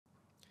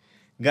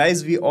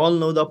Guys, we all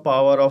know the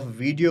power of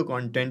video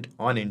content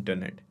on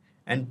internet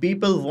and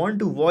people want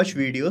to watch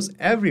videos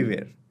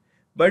everywhere.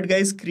 But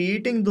guys,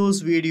 creating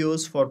those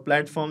videos for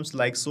platforms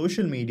like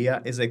social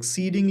media is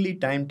exceedingly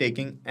time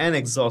taking and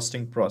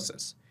exhausting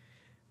process.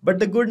 But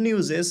the good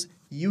news is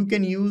you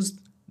can use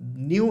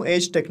new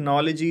age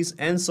technologies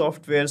and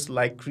softwares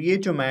like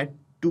Creatomat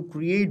to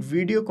create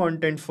video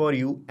content for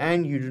you,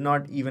 and you do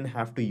not even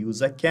have to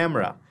use a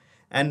camera.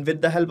 And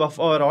with the help of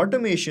our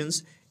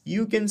automations,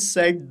 you can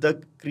set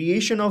the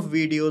creation of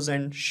videos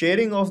and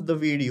sharing of the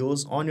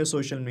videos on your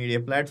social media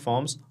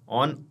platforms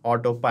on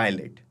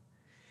autopilot.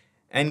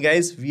 And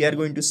guys, we are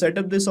going to set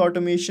up this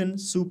automation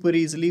super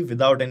easily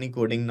without any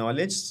coding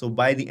knowledge. So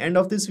by the end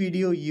of this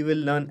video, you will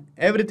learn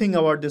everything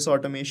about this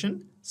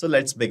automation. So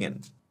let's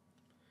begin.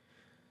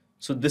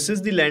 So this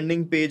is the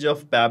landing page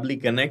of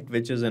Pabbly Connect,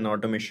 which is an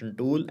automation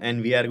tool,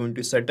 and we are going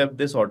to set up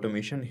this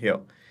automation here.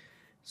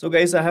 So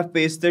guys, I have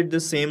pasted the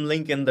same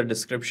link in the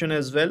description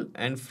as well,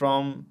 and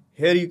from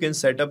here you can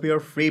set up your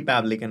free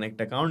Pabbly Connect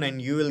account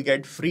and you will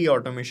get free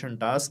automation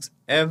tasks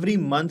every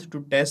month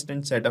to test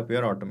and set up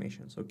your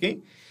automations.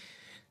 Okay.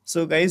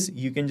 So guys,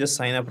 you can just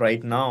sign up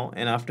right now,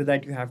 and after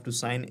that you have to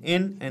sign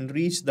in and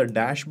reach the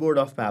dashboard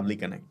of Pabbly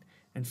Connect.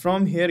 And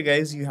from here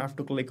guys, you have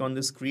to click on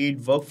this create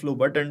workflow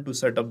button to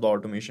set up the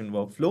automation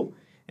workflow.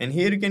 And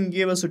here you can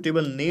give a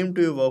suitable name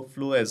to your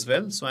workflow as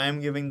well. So I am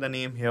giving the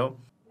name here.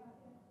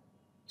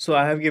 So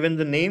I have given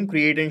the name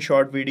create and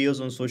short videos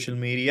on social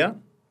media.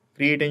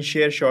 Create and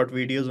share short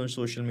videos on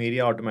social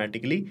media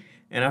automatically.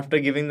 And after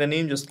giving the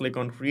name, just click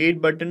on create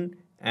button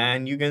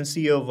and you can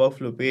see your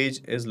workflow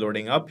page is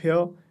loading up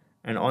here.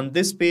 And on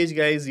this page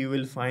guys, you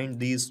will find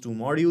these two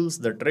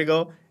modules, the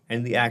trigger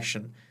and the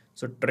action.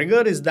 So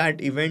trigger is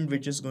that event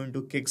which is going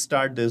to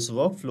kickstart this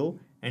workflow,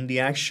 and the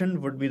action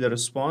would be the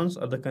response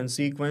or the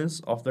consequence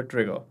of the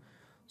trigger.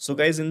 So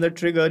guys, in the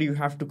trigger, you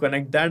have to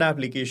connect that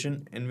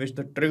application in which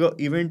the trigger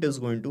event is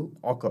going to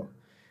occur.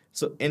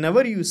 So in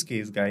our use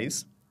case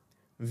guys,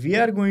 we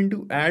are going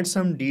to add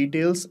some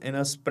details in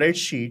a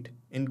spreadsheet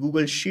in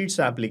Google Sheets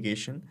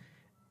application,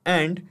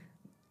 and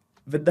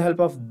with the help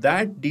of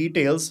that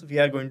details, we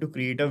are going to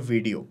create a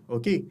video.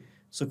 Okay.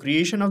 So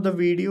creation of the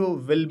video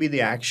will be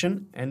the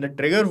action, and the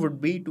trigger would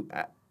be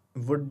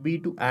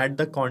to add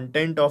the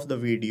content of the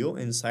video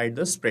inside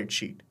the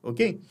spreadsheet.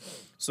 Okay.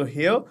 So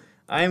here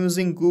I am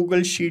using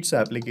Google Sheets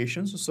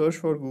application. So search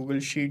for Google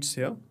Sheets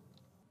here.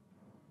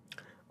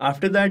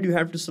 After that, you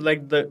have to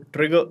select the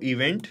trigger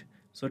event.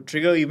 So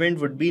trigger event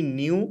would be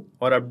new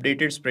or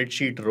updated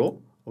spreadsheet row.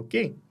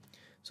 Okay.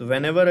 So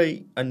whenever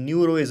a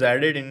new row is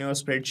added in your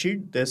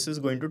spreadsheet, this is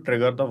going to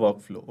trigger the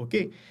workflow.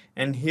 Okay.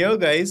 And here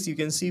guys, you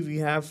can see we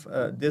have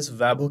this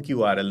webhook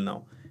URL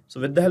now. So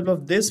with the help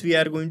of this, we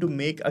are going to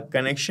make a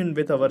connection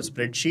with our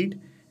spreadsheet.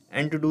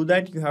 And to do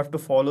that, you have to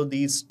follow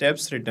these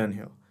steps written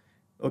here.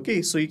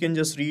 Okay. So you can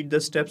just read the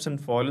steps and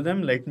follow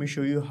them. Let me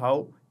show you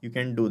how you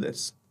can do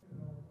this.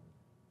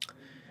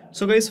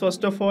 So guys,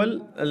 first of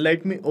all,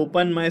 let me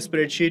open my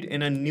spreadsheet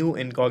in a new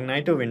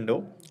incognito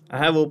window. I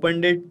have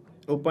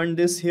opened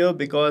this here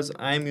because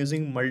I am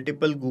using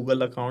multiple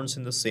Google accounts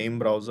in the same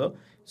browser.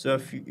 So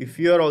if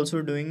you are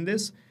also doing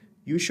this,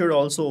 you should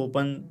also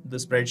open the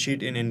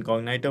spreadsheet in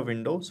incognito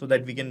window so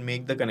that we can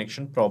make the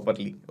connection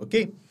properly.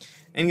 Okay.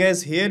 And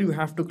guys, here you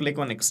have to click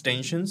on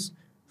extensions.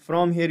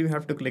 From here, you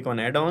have to click on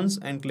add-ons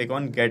and click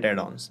on get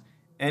add-ons.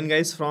 And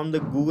guys, from the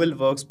Google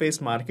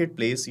Workspace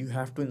Marketplace, you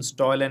have to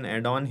install an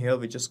add-on here,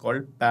 which is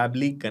called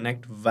Pabbly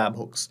Connect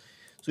Webhooks.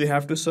 So you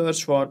have to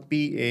search for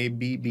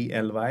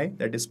Pabbly,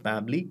 that is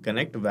Pabbly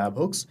Connect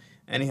Webhooks,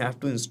 and you have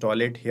to install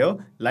it here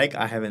like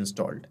I have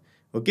installed.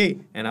 Okay,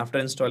 and after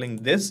installing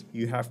this,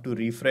 you have to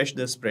refresh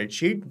the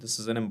spreadsheet. This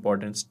is an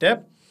important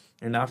step.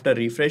 And after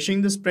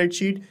refreshing the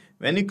spreadsheet,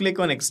 when you click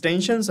on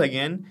extensions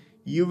again,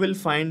 you will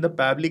find the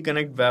Pabbly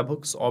Connect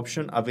Webhooks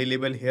option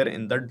available here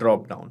in the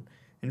drop down.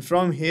 And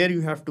from here,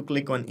 you have to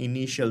click on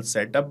initial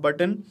setup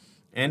button.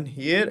 And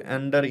here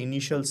under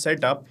initial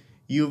setup,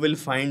 you will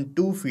find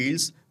two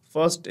fields.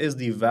 First is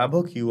the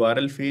webhook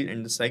URL field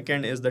and the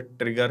second is the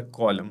trigger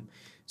column.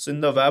 So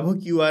in the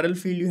webhook URL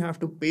field, you have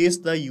to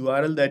paste the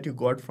URL that you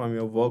got from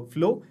your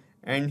workflow.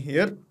 And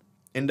here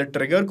in the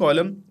trigger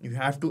column, you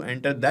have to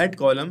enter that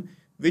column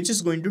which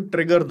is going to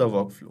trigger the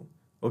workflow.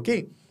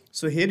 Okay.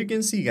 So here you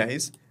can see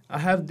guys, I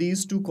have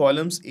these two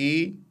columns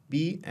A,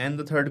 B and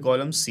the third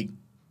column C.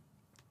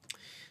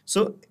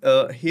 So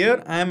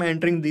here I am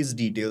entering these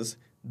details.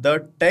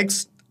 The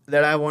text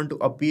that I want to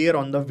appear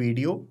on the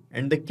video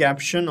and the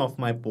caption of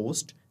my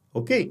post.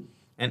 Okay.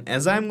 And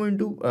as I'm going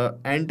to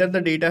enter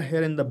the data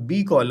here in the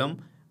B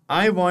column,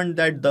 I want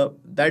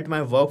that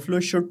my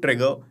workflow should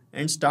trigger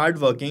and start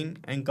working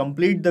and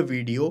complete the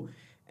video,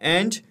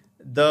 and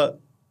the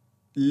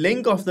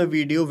link of the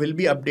video will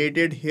be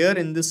updated here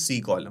in this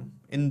C column,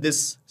 in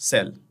this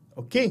cell.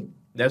 Okay.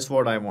 That's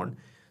what I want.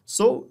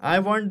 So I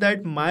want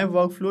that my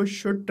workflow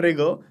should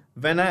trigger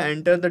when I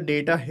enter the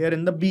data here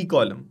in the B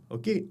column.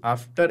 Okay.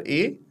 After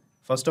A,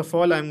 first of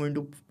all, I'm going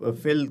to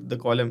fill the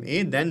column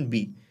A, then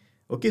B.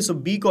 Okay. So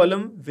B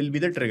column will be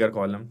the trigger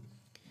column.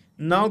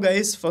 Now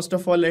guys, first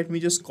of all, let me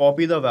just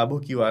copy the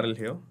webhook URL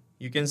here.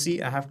 You can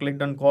see I have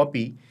clicked on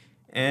copy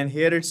and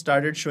here it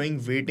started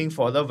showing waiting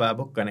for the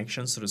webhook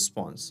connections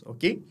response.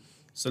 Okay,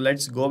 so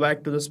let's go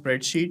back to the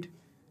spreadsheet,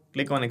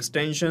 click on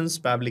extensions,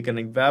 Pabbly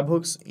Connect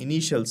webhooks,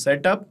 initial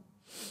setup,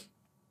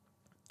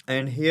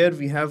 and here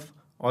we have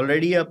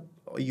already a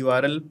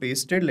URL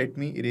pasted. Let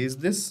me erase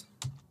this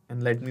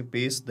and let me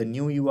paste the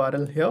new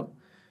URL here.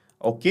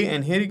 Okay,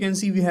 and here you can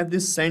see we have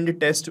this send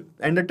test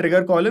and the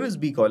trigger column is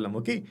B column.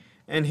 Okay,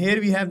 and here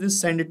we have this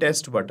send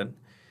test button.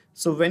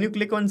 So when you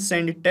click on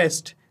send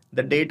test,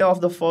 the data of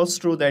the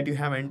first row that you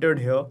have entered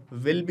here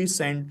will be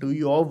sent to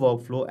your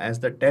workflow as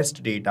the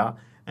test data,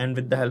 and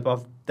with the help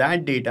of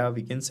that data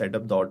we can set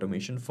up the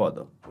automation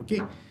further.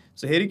 Okay,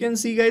 so here you can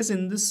see guys,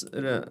 in this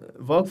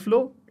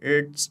workflow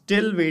it's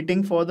still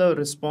waiting for the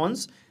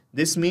response.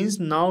 This means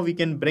now we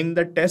can bring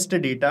the test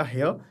data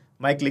here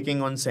by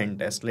clicking on send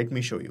test. Let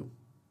me show you.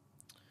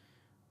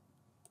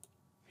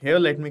 Here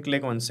let me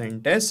click on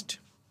send test,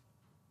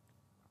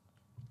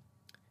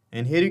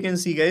 and here you can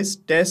see guys,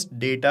 test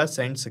data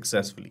sent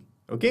successfully.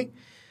 Okay,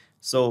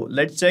 so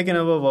let's check in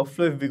our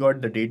workflow if we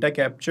got the data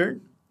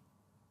captured.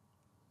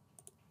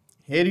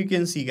 Here you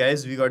can see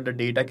guys, we got the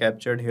data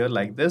captured here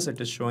like this. It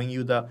is showing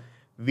you the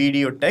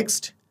video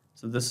text.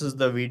 So this is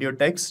the video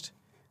text,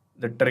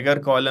 the trigger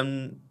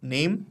column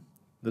name,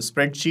 the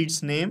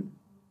spreadsheet's name,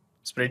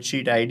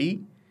 spreadsheet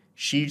ID,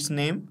 sheet's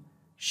name,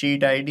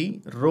 sheet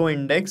ID, row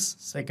index,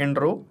 second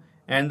row,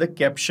 and the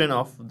caption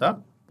of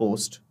the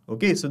post.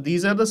 Okay, so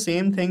these are the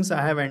same things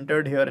I have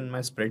entered here in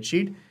my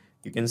spreadsheet.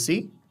 You can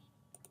see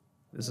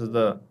this is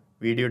the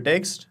video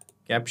text,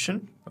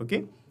 caption,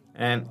 okay,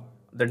 and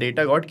the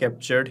data got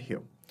captured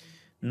here.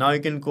 Now you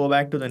can go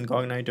back to the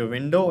incognito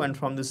window, and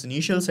from this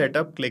initial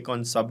setup, click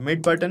on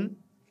submit button.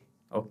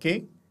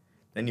 Okay,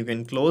 then you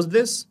can close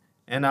this.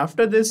 And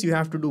after this, you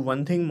have to do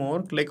one thing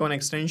more. Click on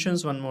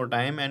extensions one more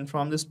time, and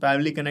from this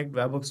Pabbly Connect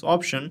webhooks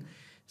option,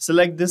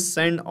 select this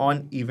send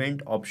on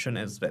event option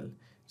as well.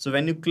 So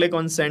when you click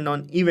on send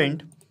on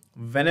event,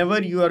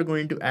 whenever you are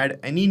going to add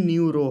any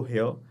new row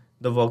here,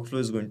 the workflow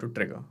is going to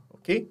trigger.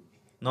 Okay,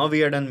 now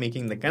we are done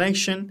making the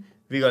connection.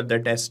 We got the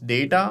test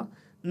data.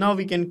 Now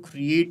we can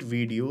create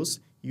videos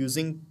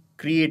using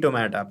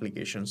Create-O-Mat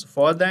applications.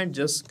 For that,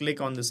 just click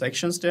on the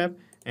Actions tab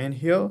and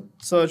here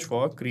search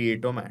for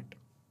Create-O-Mat.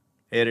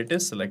 Here it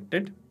is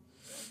selected,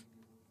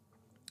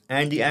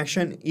 and the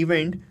action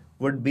event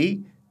would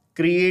be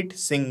create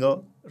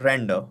single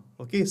render.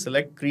 Okay,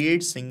 select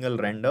create single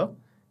render,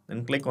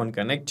 then click on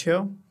connect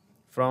here.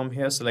 From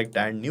here select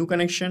add new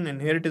connection,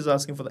 and here it is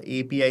asking for the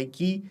API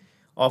key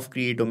of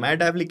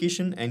Create-O-Mat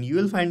application, and you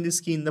will find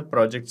this key in the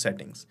project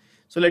settings.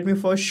 So let me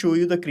first show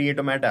you the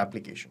Create-O-Mat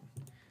application.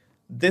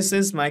 This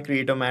is my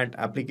Create-O-Mat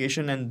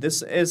application, and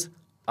this is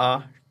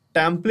a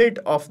template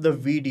of the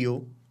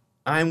video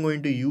I'm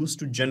going to use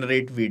to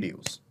generate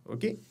videos.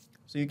 Okay,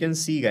 so you can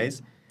see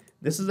guys,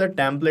 this is a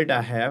template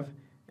I have,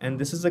 and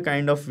this is the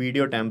kind of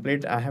video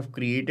template I have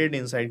created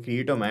inside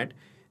Create-O-Mat.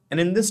 And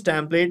in this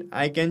template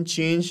I can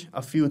change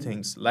a few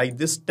things like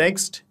this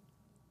text,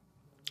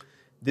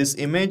 this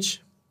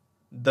image,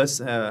 this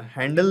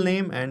handle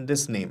name, and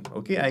this name.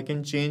 Okay, I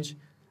can change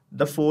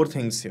the 4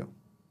 things here,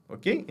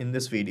 okay, in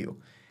this video.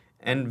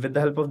 And with the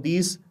help of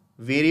these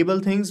variable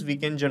things, we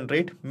can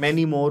generate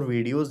many more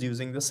videos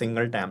using the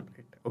single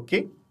template.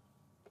 Okay,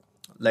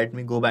 let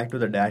me go back to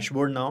the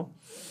dashboard now,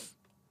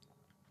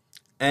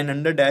 and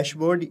under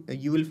dashboard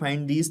you will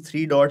find these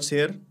 3 dots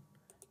here.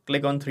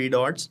 Click on 3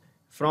 dots.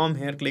 From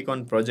here click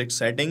on project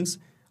settings.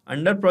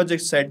 Under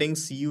project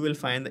settings you will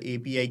find the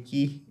API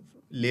key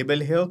label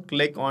here.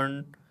 Click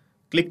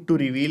to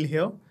reveal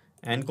here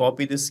and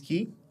copy this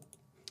key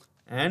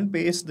and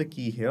paste the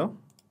key here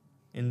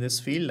in this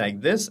field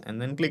like this,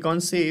 and then click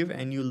on save,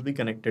 and you will be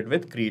connected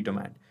with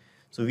Create-O-Mat.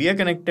 So we are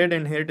connected,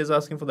 and here it is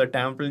asking for the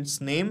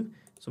template's name.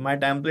 So my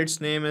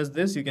template's name is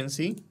this. You can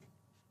see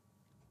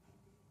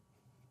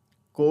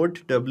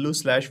code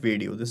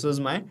w/video. This is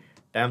my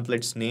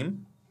template's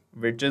name,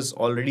 which is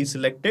already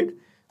selected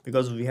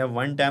because we have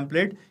one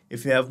template.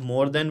 If you have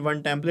more than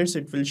one templates,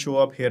 it will show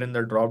up here in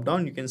the drop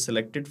down. You can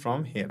select it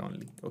from here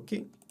only.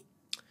 Okay,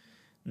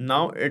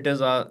 now it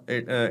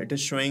is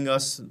showing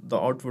us the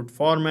output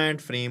format,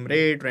 frame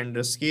rate,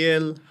 render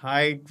scale,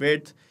 height,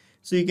 width.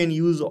 So you can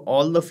use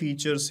all the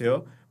features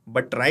here,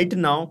 but right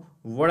now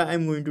what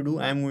I'm going to do,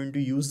 I'm going to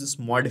use this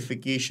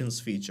modifications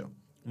feature,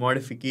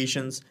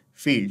 modifications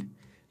field.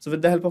 So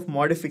with the help of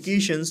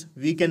modifications,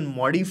 we can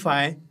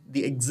modify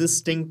the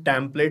existing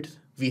template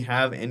we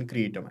have in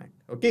Create-O-Mat.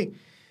 Okay,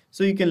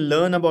 so you can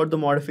learn about the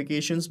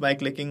modifications by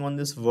clicking on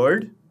this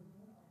word.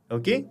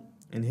 Okay,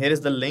 and here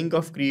is the link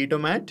of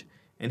Create-O-Mat,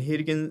 and here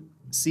you can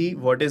see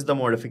what is the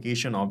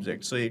modification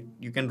object. So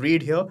you can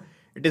read here,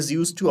 it is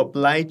used to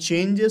apply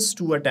changes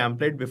to a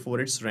template before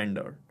it's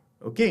rendered.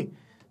 Okay,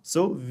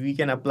 so we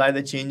can apply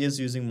the changes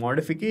using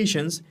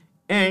modifications,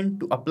 and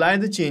to apply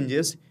the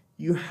changes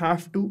you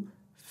have to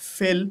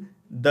fill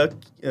the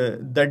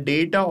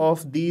data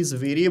of these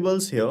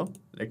variables here.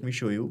 Let me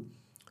show you.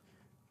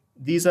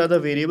 These are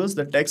the variables,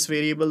 the text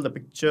variable, the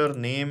picture,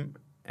 name,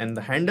 and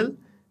the handle.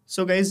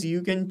 So guys,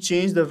 you can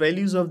change the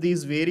values of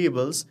these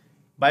variables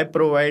by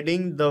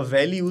providing the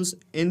values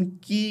in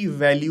key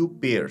value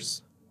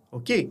pairs.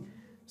 Okay,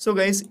 so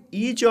guys,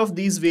 each of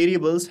these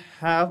variables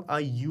have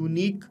a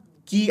unique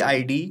key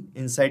ID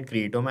inside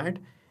Creatomat,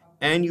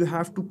 and you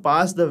have to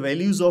pass the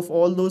values of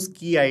all those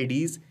key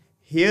IDs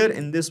here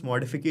in this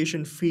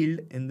modification field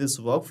in this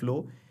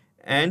workflow,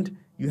 and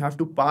you have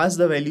to pass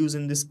the values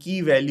in this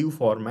key value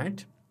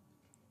format,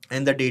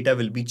 and the data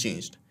will be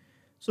changed.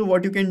 So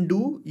what you can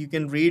do, you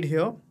can read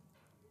here,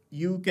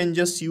 you can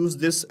just use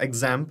this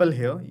example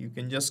here. You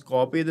can just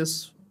copy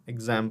this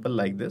example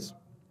like this.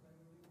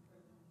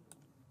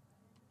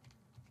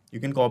 You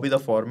can copy the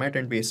format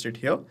and paste it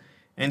here.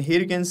 And here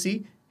you can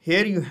see,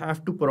 here you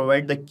have to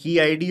provide the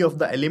key ID of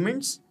the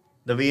elements,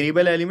 the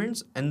variable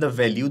elements, and the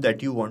value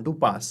that you want to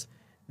pass.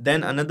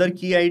 Then another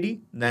key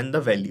ID, then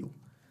the value.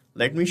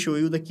 Let me show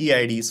you the key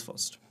IDs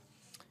first.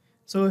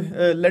 So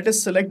let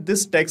us select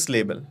this text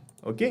label.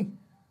 Okay,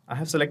 I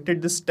have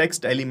selected this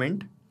text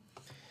element.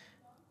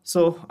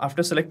 So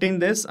after selecting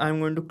this, I'm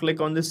going to click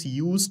on this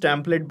use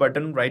template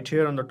button right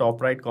here on the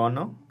top right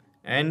corner.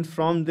 And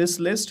from this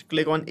list,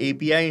 click on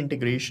API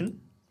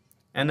integration.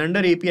 And under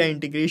API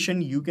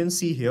integration, you can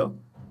see here,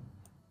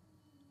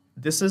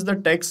 this is the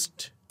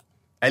text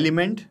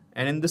element.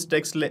 And in this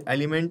text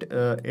element,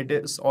 it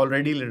is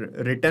already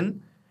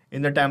written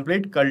in the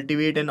template,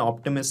 cultivate an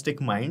optimistic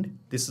mind.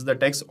 This is the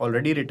text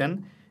already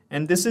written.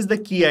 And this is the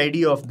key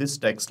ID of this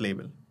text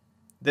label.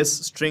 This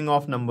string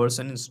of numbers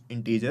and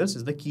integers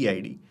is the key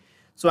ID.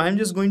 So I'm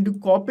just going to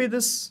copy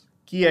this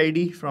key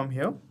ID from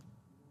here.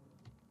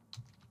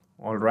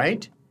 All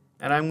right.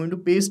 And I'm going to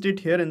paste it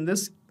here in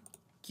this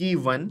key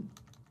 1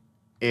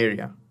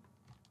 area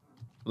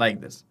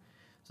like this.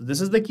 So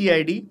this is the key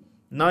ID.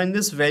 Now in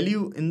this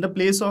value, in the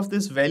place of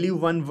this value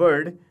 1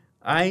 word,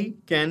 I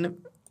can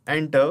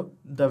enter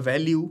the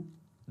value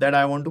that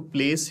I want to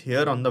place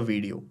here on the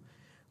video.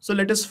 So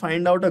let us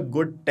find out a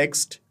good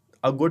text,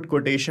 a good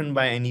quotation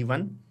by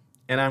anyone,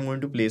 and I'm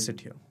going to place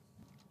it here.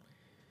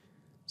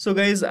 So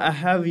guys, I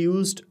have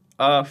used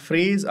a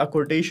phrase, a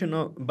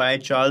quotation by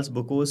Charles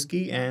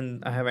Bukowski,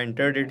 and I have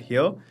entered it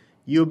here.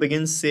 You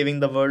begin saving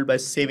the world by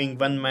saving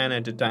one man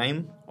at a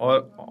time,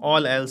 or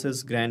all else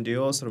is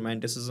grandiose,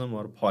 romanticism,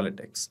 or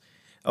politics.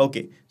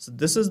 Okay, so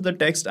this is the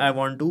text I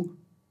want to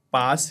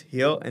pass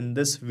here in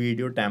this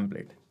video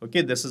template.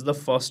 Okay, this is the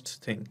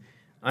first thing.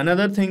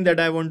 Another thing that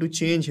I want to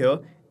change here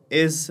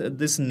is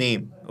this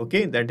name.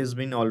 Okay, that has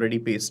been already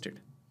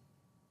pasted.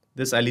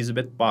 This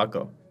Elizabeth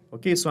Parker.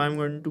 Okay, so I'm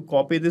going to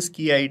copy this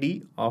key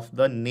ID of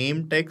the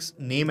name text,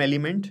 name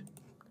element,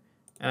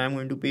 and I'm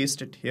going to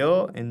paste it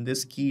here in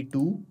this key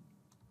 2.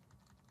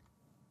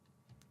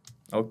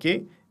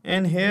 Okay,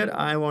 and here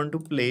I want to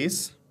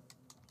place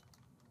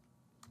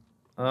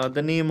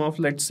the name of,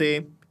 let's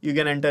say, you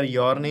can enter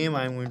your name.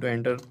 I'm going to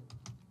enter,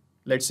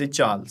 let's say,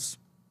 Charles.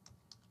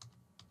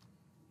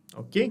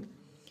 Okay.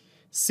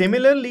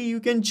 Similarly, you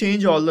can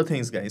change all the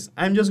things, guys.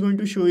 I'm just going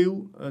to show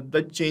you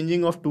the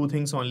changing of 2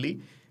 things only.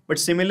 But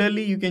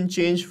similarly, you can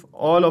change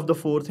all of the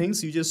 4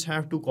 things. You just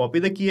have to copy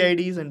the key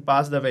IDs and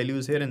pass the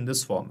values here in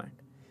this format.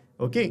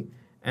 Okay.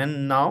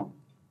 And now,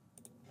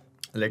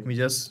 let me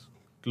just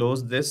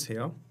close this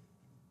here.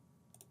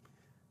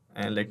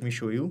 And let me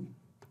show you.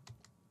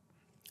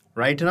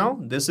 Right now,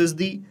 this is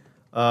the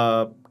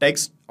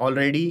text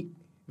already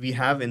we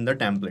have in the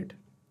template.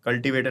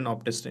 Cultivate an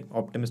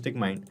optimistic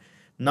mind.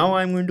 Now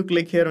I'm going to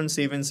click here on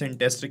save and send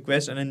test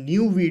request, and a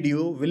new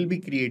video will be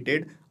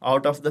created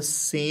out of the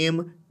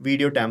same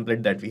video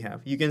template that we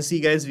have. You can see,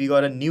 guys, we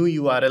got a new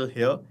URL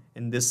here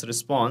in this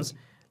response.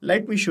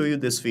 Let me show you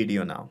this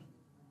video now.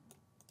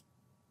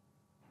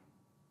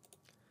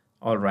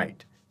 All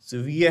right.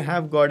 So we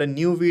have got a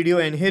new video,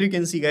 and here you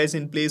can see, guys,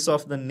 in place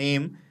of the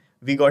name,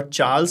 we got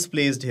Charles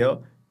placed here.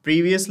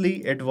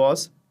 Previously, it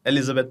was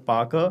Elizabeth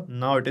Parker.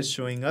 Now it is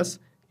showing us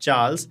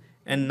Charles.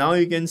 And now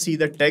you can see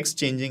the text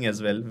changing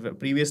as well.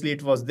 Previously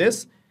it was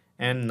this,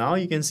 and now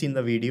you can see in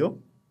the video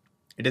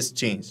it is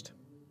changed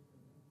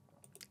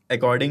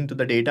according to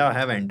the data I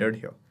have entered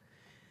here.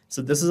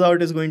 So this is how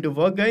it is going to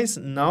work, guys.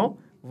 Now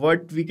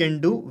what we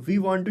can do, we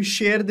want to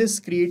share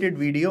this created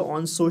video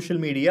on social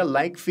media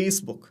like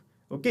Facebook.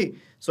 Okay,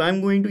 so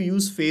I'm going to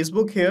use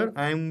Facebook here.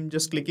 I'm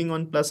just clicking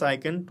on plus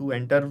icon to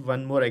enter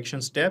one more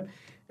action step,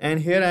 and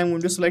here I'm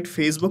going to select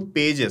Facebook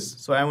pages.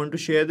 So I want to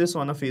share this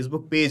on a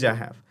Facebook page I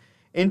have.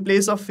 In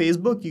place of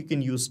Facebook, you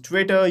can use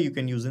Twitter, you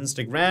can use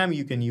Instagram,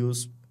 you can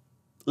use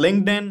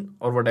LinkedIn,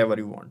 or whatever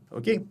you want.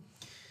 Okay.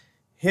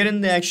 Here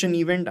in the action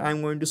event,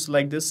 I'm going to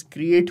select this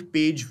create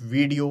page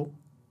video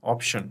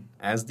option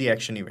as the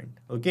action event.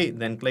 Okay.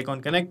 Then click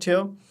on connect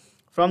here.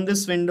 From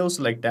this window,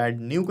 select add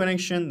new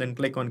connection, then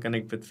click on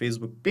connect with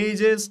Facebook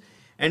pages,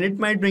 and it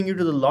might bring you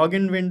to the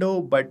login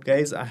window. But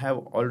guys, I have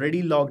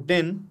already logged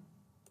in.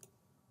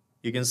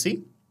 You can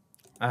see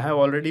I have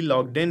already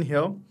logged in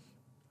here.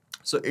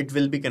 So it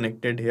will be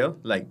connected here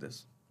like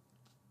this.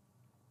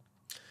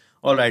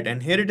 All right,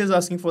 and here it is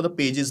asking for the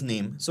page's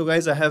name. So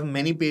guys, I have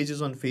many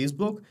pages on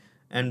Facebook,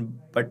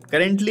 but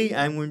currently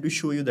I'm going to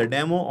show you the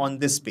demo on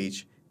this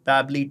page.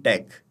 Pabbly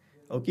Tech.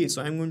 Okay,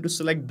 so I'm going to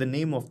select the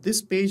name of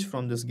this page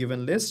from this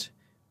given list.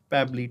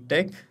 Pabbly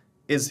Tech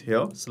is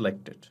here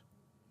selected.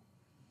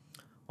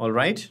 All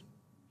right.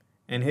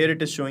 And here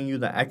it is showing you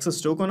the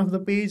access token of the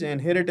page,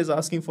 and here it is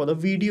asking for the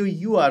video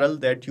URL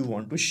that you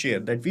want to share,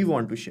 that we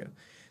want to share.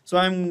 So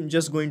I'm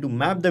just going to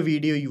map the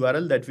video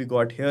URL that we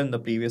got here in the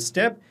previous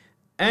step.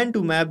 And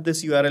to map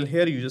this URL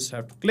here, you just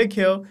have to click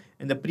here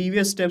and the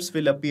previous steps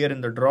will appear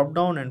in the drop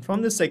down, and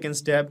from the second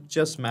step,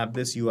 just map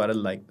this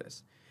URL like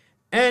this.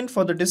 And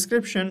for the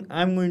description,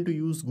 I'm going to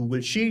use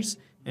Google Sheets,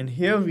 and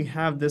here we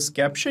have this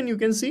caption you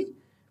can see.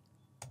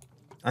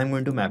 I'm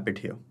going to map it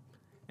here.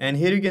 And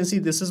here you can see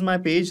this is my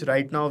page.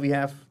 Right now we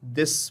have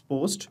this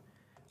post.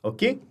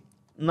 Okay.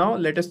 Now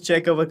let us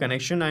check our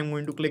connection. I'm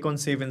going to click on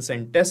save and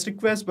send test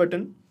request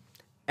button,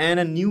 and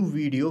a new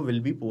video will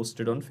be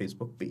posted on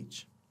Facebook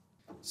page.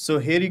 So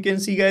here you can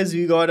see guys,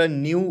 we got a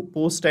new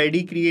post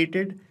ID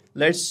created.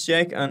 Let's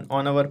check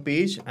on our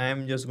page. I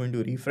am just going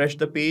to refresh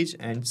the page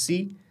and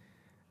see.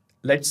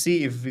 Let's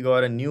see if we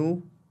got a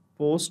new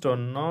post or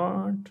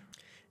not.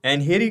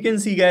 And here you can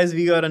see guys,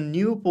 we got a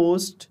new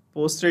post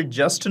posted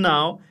just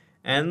now.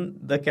 And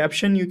the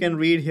caption you can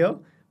read here,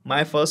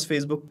 my first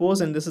Facebook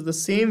post, and this is the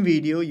same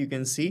video you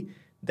can see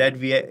that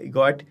we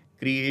got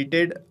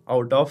created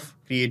out of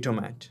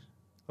Creatomat.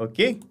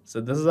 Okay, so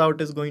this is how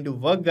it is going to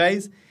work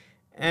guys.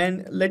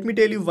 And let me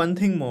tell you one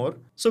thing more.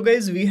 So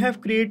guys, we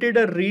have created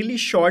a really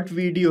short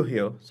video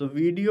here. So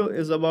video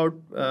is about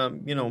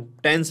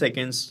 10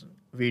 seconds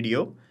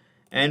video,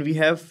 and we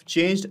have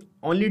changed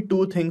only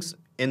 2 things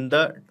in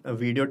the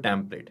video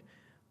template.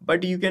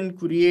 But you can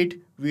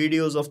create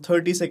videos of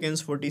 30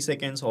 seconds, 40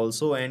 seconds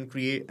also, and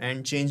create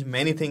and change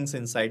many things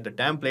inside the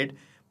template.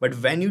 But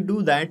when you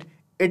do that,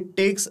 it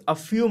takes a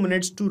few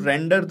minutes to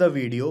render the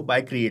video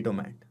by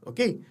Creatomat.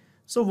 Okay.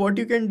 So what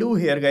you can do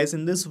here guys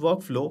in this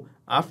workflow,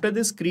 after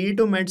this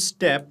Creatomat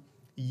step,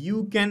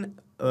 you can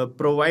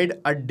provide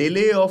a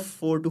delay of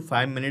 4 to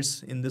 5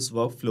 minutes in this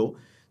workflow.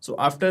 So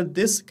after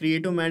this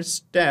Creatomat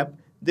step,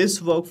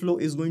 this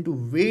workflow is going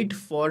to wait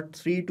for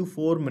 3 to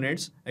 4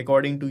 minutes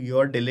according to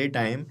your delay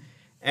time,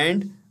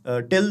 and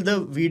till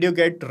the video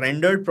get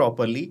rendered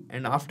properly,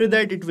 and after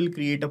that it will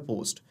create a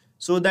post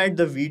so that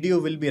the video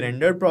will be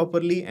rendered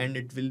properly and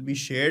it will be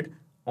shared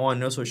on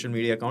your social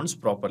media accounts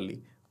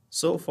properly.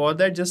 So for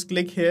that, just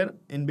click here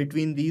in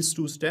between these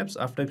 2 steps.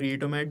 After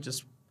Creatomat,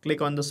 just click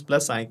on this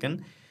plus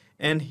icon,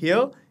 and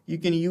here you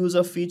can use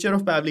a feature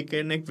of Pabbly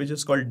Connect which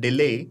is called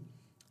delay.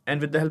 And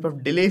with the help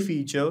of delay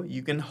feature,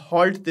 you can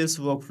halt this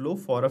workflow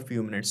for a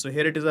few minutes. So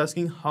here it is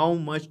asking how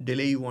much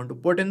delay you want to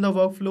put in the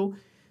workflow.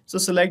 So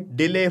select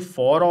delay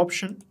for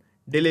option,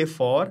 delay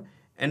for,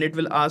 and it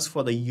will ask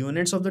for the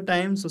units of the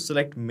time. So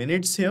select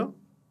minutes here.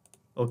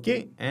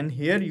 Okay. And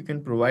here you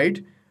can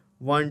provide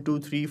 1, 2,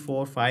 3,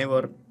 4, 5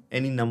 or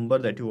any number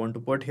that you want to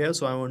put here.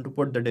 So I want to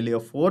put the delay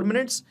of 4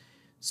 minutes.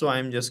 So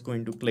I'm just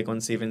going to click on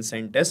save and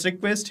send test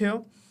request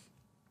here.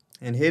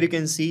 And here you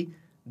can see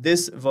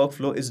this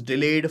workflow is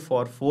delayed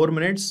for 4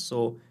 minutes.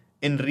 So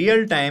in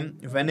real time,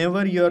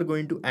 whenever you are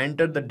going to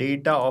enter the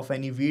data of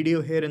any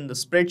video here in the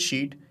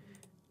spreadsheet,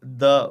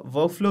 the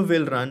workflow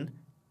will run,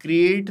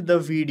 create the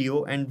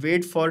video and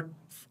wait for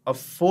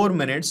 4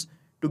 minutes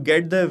to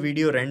get the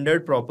video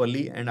rendered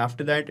properly. And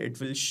after that, it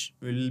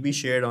will be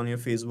shared on your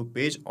Facebook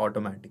page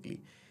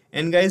automatically.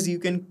 And guys, you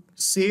can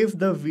save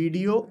the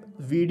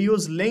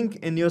videos link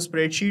in your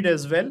spreadsheet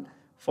as well.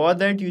 For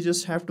that, you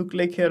just have to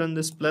click here on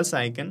this plus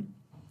icon,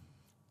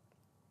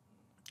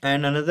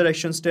 and another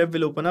action step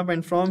will open up,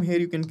 and from here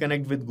you can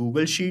connect with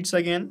Google Sheets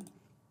again.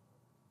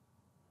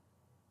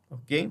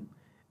 Okay,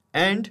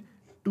 and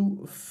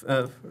to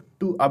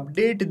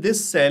update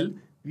this cell,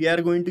 we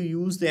are going to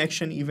use the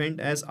action event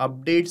as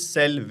update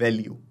cell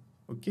value.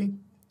 Okay,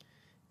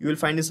 you will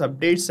find this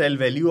update cell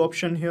value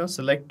option here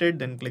selected,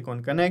 then click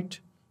on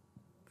connect.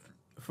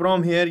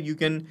 From here you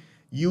can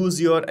use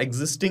your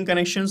existing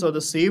connections or the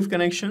saved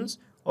connections,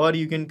 or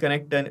you can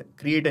connect and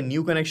create a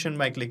new connection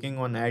by clicking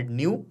on add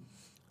new.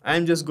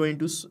 I'm just going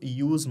to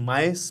use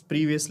my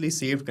previously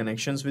saved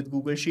connections with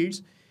Google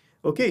Sheets.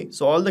 Okay,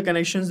 so all the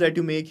connections that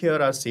you make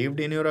here are saved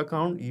in your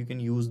account. You can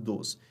use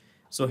those.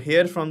 So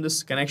here from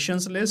this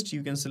connections list,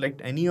 you can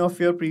select any of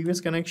your previous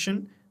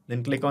connection,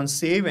 then click on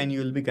save and you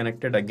will be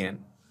connected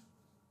again.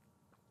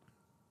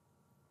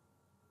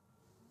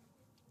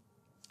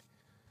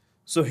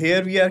 So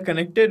here we are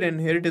connected, and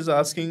here it is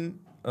asking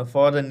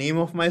for the name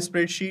of my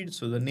spreadsheet.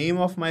 So the name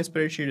of my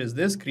spreadsheet is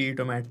this,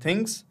 Creatomat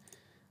Things.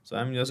 So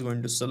I'm just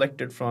going to select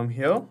it from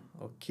here.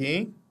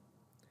 Okay.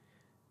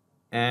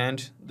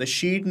 And the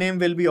sheet name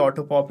will be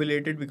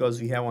auto-populated because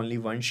we have only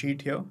one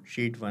sheet here,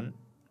 sheet 1,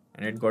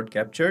 and it got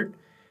captured.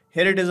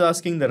 Here it is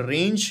asking the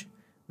range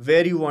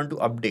where you want to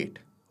update.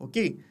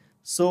 Okay.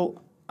 So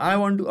I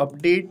want to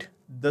update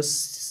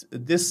this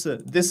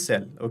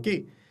cell.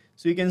 Okay.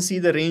 So you can see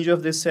the range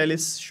of this cell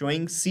is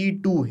showing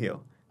C2 here.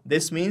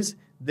 This means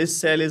this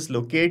cell is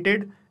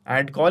located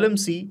at column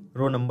C,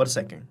 row number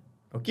 2nd.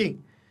 Okay.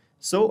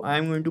 So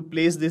I'm going to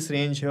place this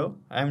range here.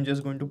 I'm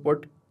just going to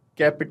put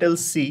capital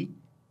C.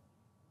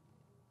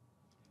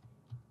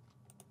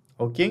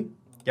 okay,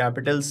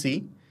 capital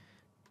C,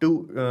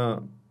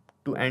 to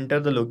enter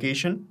the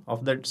location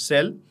of that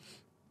cell.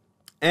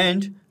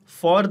 And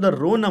for the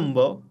row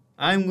number,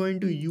 I'm going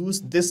to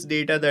use this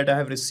data that I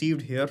have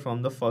received here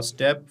from the first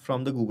step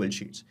from the Google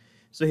Sheets.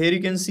 So here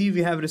you can see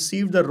we have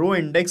received the row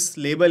index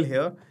label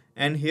here,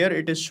 and here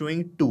it is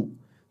showing 2.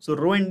 So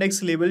row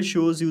index label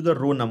shows you the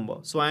row number.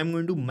 So I'm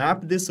going to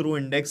map this row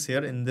index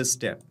here in this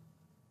step.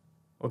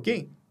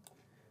 Okay.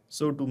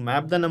 So to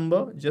map the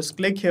number, just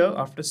click here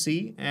after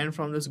C, and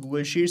from this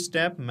Google Sheets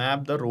tab,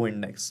 map the row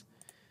index.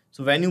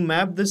 So when you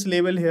map this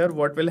label here,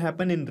 what will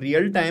happen in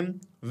real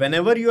time,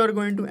 whenever you are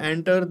going to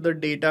enter the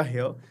data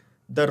here,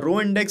 the row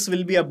index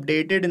will be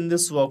updated in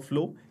this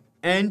workflow,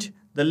 and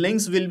the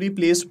links will be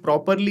placed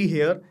properly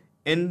here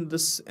in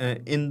this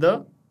in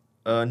the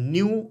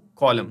new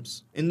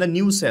columns, in the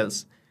new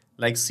cells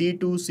like C2,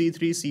 C3,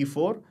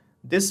 C4.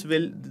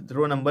 The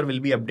row number will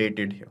be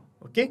updated here,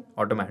 okay,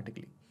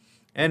 automatically.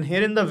 And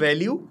here in the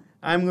value,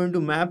 I'm going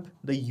to map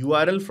the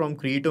URL from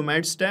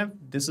Create-O-Mates tab.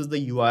 This is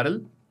the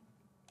URL.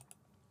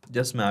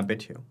 Just map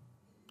it here.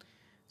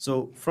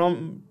 So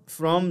from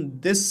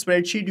this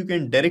spreadsheet, you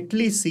can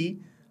directly see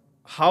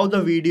how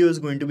the video is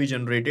going to be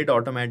generated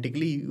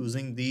automatically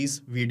using these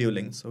video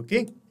links.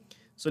 Okay.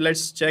 So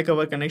let's check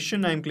our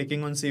connection. I'm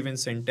clicking on save and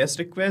send test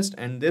request,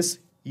 and this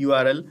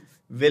URL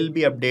will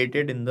be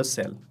updated in the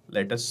cell.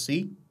 Let us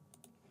see.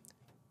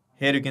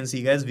 Here you can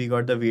see, guys, we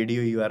got the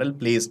video URL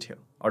placed here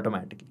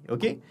automatically.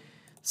 Okay.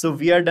 So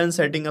we are done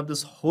setting up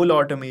this whole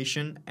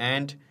automation,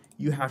 and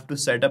you have to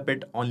set up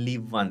it only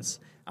once.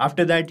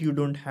 After that, you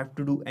don't have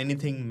to do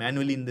anything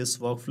manually in this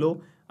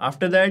workflow.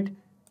 After that,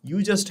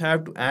 you just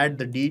have to add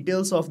the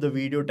details of the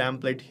video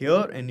template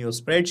here in your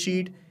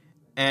spreadsheet,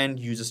 and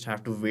you just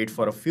have to wait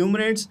for a few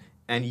minutes,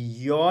 and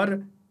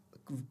your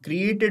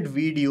created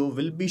video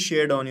will be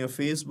shared on your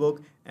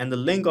Facebook, and the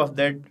link of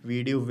that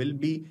video will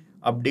be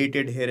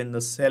updated here in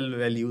the cell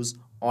values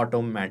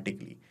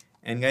automatically.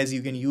 And guys,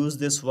 you can use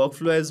this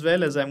workflow as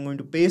well, as I'm going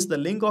to paste the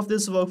link of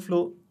this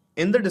workflow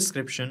in the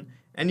description,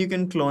 and you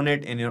can clone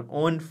it in your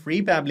own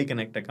free Pabbly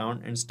Connect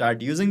account and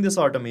start using this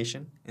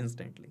automation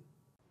instantly.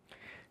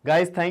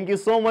 Guys, thank you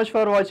so much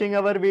for watching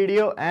our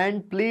video,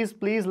 and please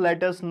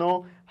let us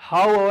know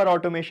how our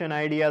automation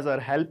ideas are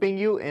helping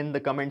you in the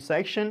comment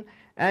section.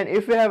 And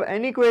if you have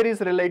any queries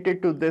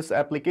related to this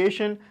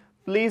application,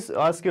 please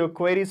ask your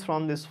queries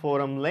from this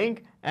forum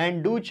link,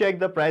 and do check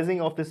the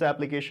pricing of this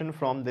application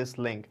from this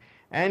link.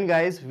 And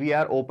guys, we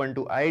are open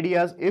to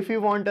ideas. If you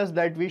want us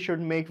that we should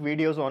make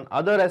videos on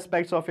other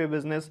aspects of your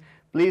business,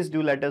 please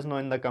do let us know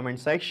in the comment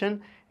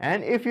section.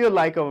 And if you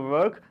like our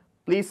work,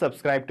 please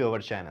subscribe to our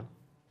channel.